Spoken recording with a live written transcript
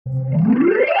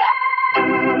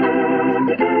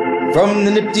From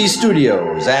the Nifty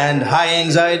Studios and High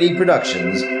Anxiety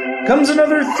Productions comes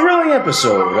another thrilling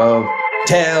episode of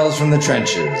Tales from the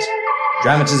Trenches,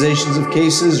 dramatizations of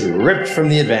cases ripped from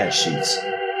the advance sheets.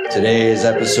 Today's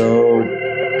episode,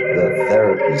 The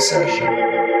Therapy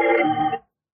Session.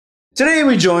 Today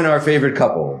we join our favorite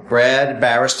couple, Brad,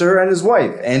 barrister, and his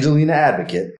wife, Angelina,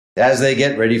 advocate, as they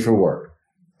get ready for work.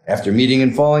 After meeting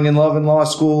and falling in love in law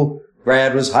school,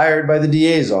 Brad was hired by the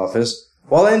DA's office,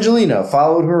 while Angelina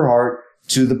followed her heart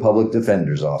to the public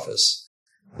defender's office.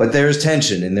 But there is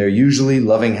tension in their usually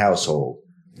loving household.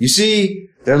 You see,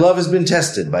 their love has been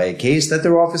tested by a case that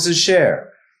their offices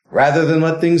share. Rather than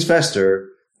let things fester,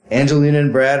 Angelina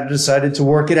and Brad have decided to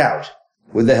work it out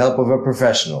with the help of a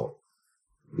professional.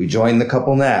 We join the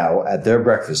couple now at their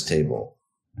breakfast table.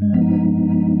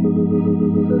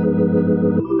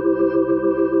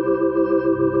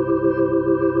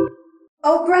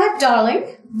 Oh, Brad,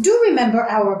 darling, do remember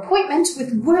our appointment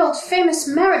with world-famous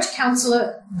marriage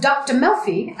counselor Dr.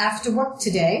 Melfi after work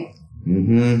today?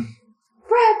 Mm-hmm.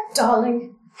 Brad,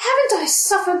 darling, haven't I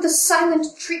suffered the silent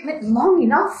treatment long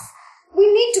enough?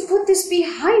 We need to put this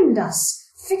behind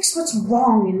us, fix what's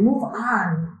wrong and move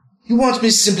on. You want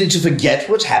me simply to forget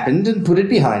what happened and put it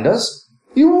behind us?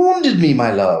 You wounded me,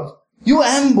 my love. You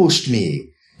ambushed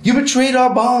me. You betrayed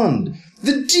our bond.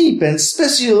 The deep and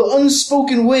special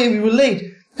unspoken way we relate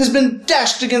has been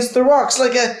dashed against the rocks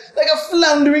like a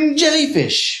floundering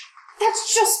jellyfish.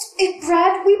 That's just it,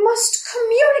 Brad. We must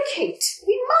communicate.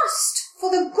 We must, for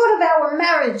the good of our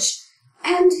marriage.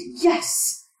 And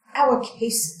yes, our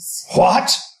cases.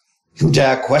 What? You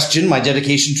dare question my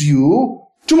dedication to you?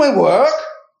 To my work?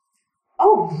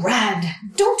 Oh, Brad,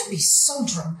 don't be so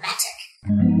dramatic.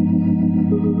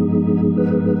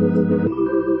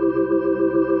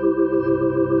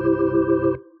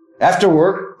 After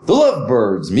work, the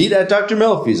lovebirds meet at Dr.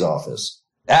 Melfi's office.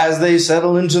 As they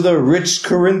settle into the rich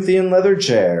Corinthian leather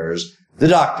chairs, the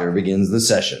doctor begins the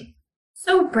session.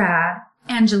 So, Brad,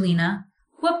 Angelina,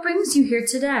 what brings you here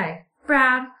today?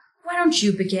 Brad, why don't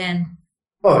you begin?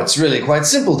 Oh, it's really quite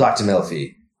simple, Dr.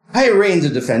 Melfi. I arraigned the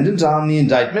defendant on the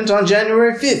indictment on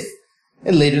January 5th,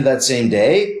 and later that same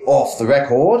day, off the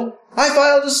record, I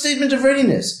filed a statement of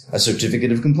readiness, a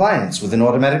certificate of compliance with an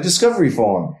automatic discovery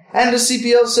form, and a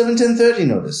CPL 71030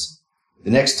 notice. The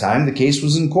next time the case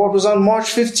was in court was on March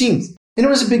 15th, and it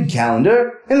was a big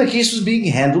calendar, and the case was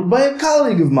being handled by a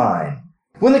colleague of mine.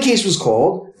 When the case was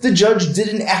called, the judge did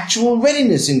an actual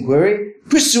readiness inquiry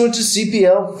pursuant to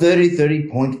CPL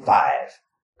 3030.5.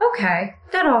 Okay,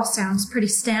 that all sounds pretty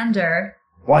standard.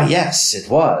 Why, yes, it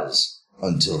was,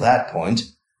 until that point.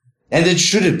 And it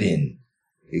should have been.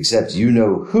 Except you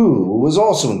know who was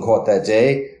also in court that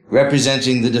day,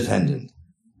 representing the defendant.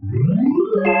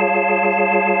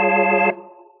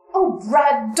 Oh,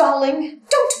 Brad, darling,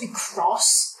 don't be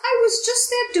cross. I was just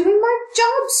there doing my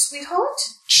job, sweetheart.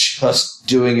 Just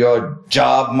doing your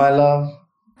job, my love?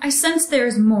 I sense there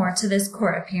is more to this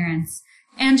court appearance.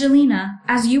 Angelina,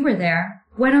 as you were there,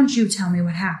 why don't you tell me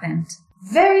what happened?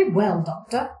 Very well,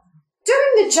 Doctor.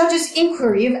 During the judge's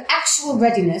inquiry of actual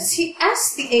readiness, he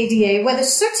asked the ADA whether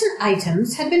certain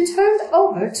items had been turned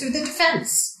over to the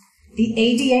defense. The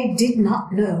ADA did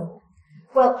not know.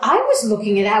 Well, I was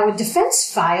looking at our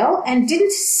defense file and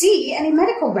didn't see any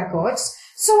medical records,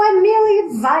 so I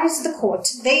merely advised the court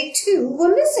they too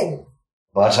were missing.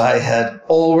 But I had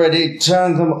already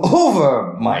turned them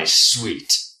over, my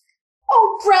sweet.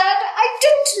 Oh, Brad, I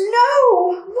didn't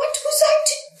know. What was I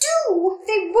to do?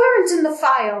 They weren't in the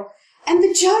file. And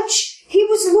the judge, he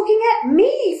was looking at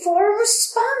me for a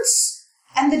response.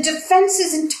 And the defense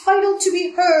is entitled to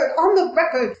be heard on the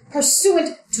record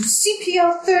pursuant to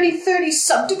CPL 3030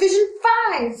 Subdivision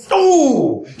 5.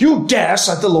 Oh, you dare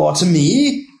cite the law to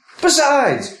me?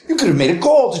 Besides, you could have made a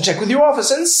call to check with your office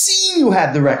and seen you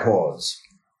had the records.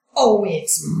 Oh,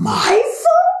 it's my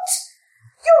fault?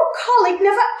 Your colleague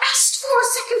never asked for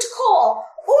a second call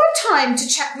or time to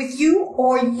check with you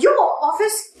or your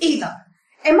office either.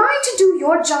 Am I to do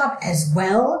your job as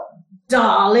well,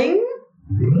 darling?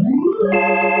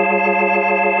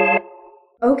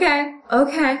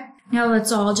 Okay. Now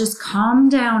let's all just calm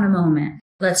down a moment.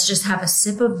 Let's just have a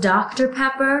sip of Dr.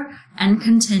 Pepper and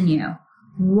continue.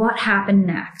 What happened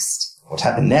next? What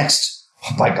happened next?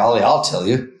 Oh, by golly, I'll tell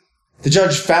you. The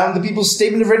judge found the people's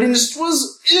statement of readiness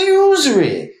was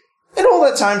illusory. And all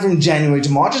that time from January to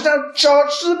March is now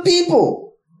charged to the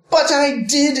people. But I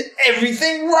did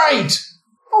everything right.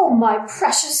 Oh, my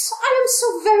precious, I am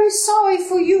so very sorry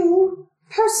for you.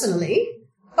 Personally,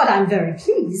 but I'm very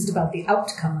pleased about the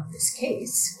outcome of this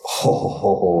case.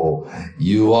 Oh,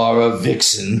 you are a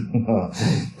vixen.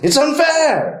 It's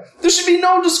unfair. There should be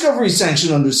no discovery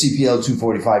sanction under CPL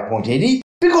 245.80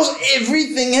 because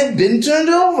everything had been turned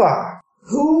over.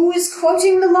 Who is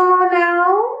quoting the law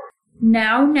now?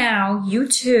 Now, you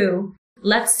two.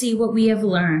 Let's see what we have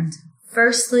learned.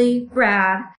 Firstly,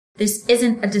 Brad, this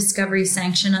isn't a discovery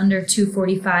sanction under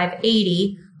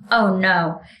 245.80. Oh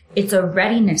no, it's a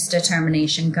readiness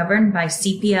determination governed by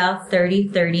CPL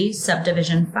 3030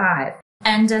 Subdivision 5.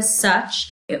 And as such,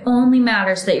 it only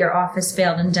matters that your office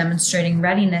failed in demonstrating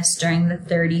readiness during the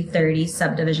 3030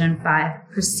 Subdivision 5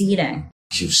 proceeding.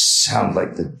 You sound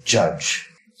like the judge.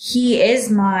 He is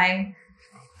my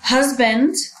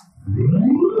husband.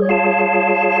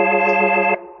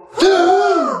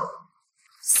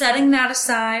 Setting that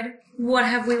aside, what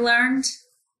have we learned?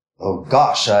 Oh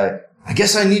gosh, I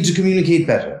guess I need to communicate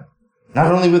better.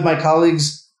 Not only with my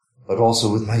colleagues, but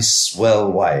also with my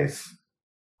swell wife.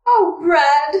 Oh,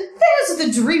 Brad, there's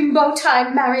the dreamboat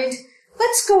I married.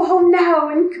 Let's go home now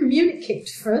and communicate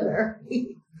further.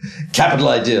 Capital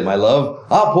idea, my love.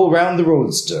 I'll pull round the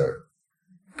roadster.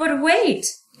 But wait,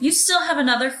 you still have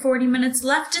another 40 minutes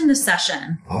left in the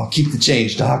session. Oh, keep the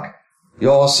change, Doc.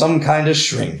 You're some kind of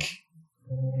shrink.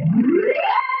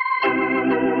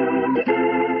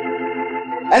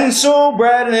 And so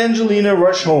Brad and Angelina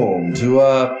rush home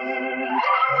to,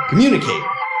 communicate,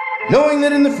 knowing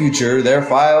that in the future their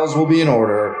files will be in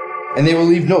order and they will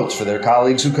leave notes for their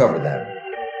colleagues who cover them.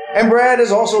 And Brad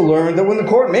has also learned that when the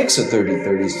court makes a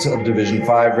 3030 Subdivision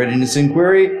 5 readiness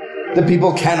inquiry, the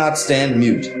people cannot stand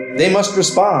mute. They must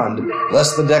respond,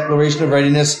 lest the declaration of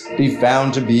readiness be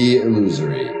found to be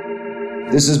illusory.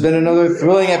 This has been another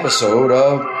thrilling episode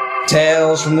of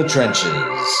Tales from the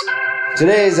Trenches.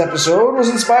 Today's episode was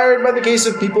inspired by the case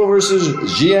of People versus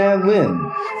Jian Lin,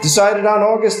 decided on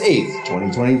August 8th,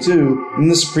 2022, in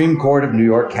the Supreme Court of New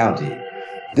York County.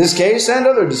 This case and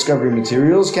other discovery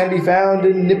materials can be found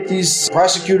in NYPTI's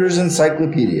Prosecutor's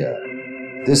Encyclopedia.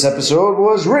 This episode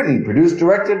was written, produced,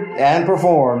 directed, and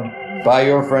performed by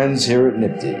your friends here at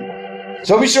NYPTI.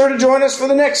 So be sure to join us for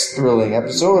the next thrilling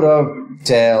episode of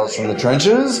Tales from the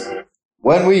Trenches,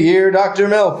 when we hear Dr.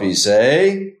 Melfi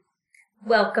say,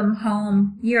 Welcome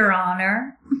home, Your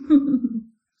Honor.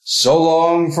 So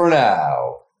long for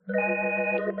now.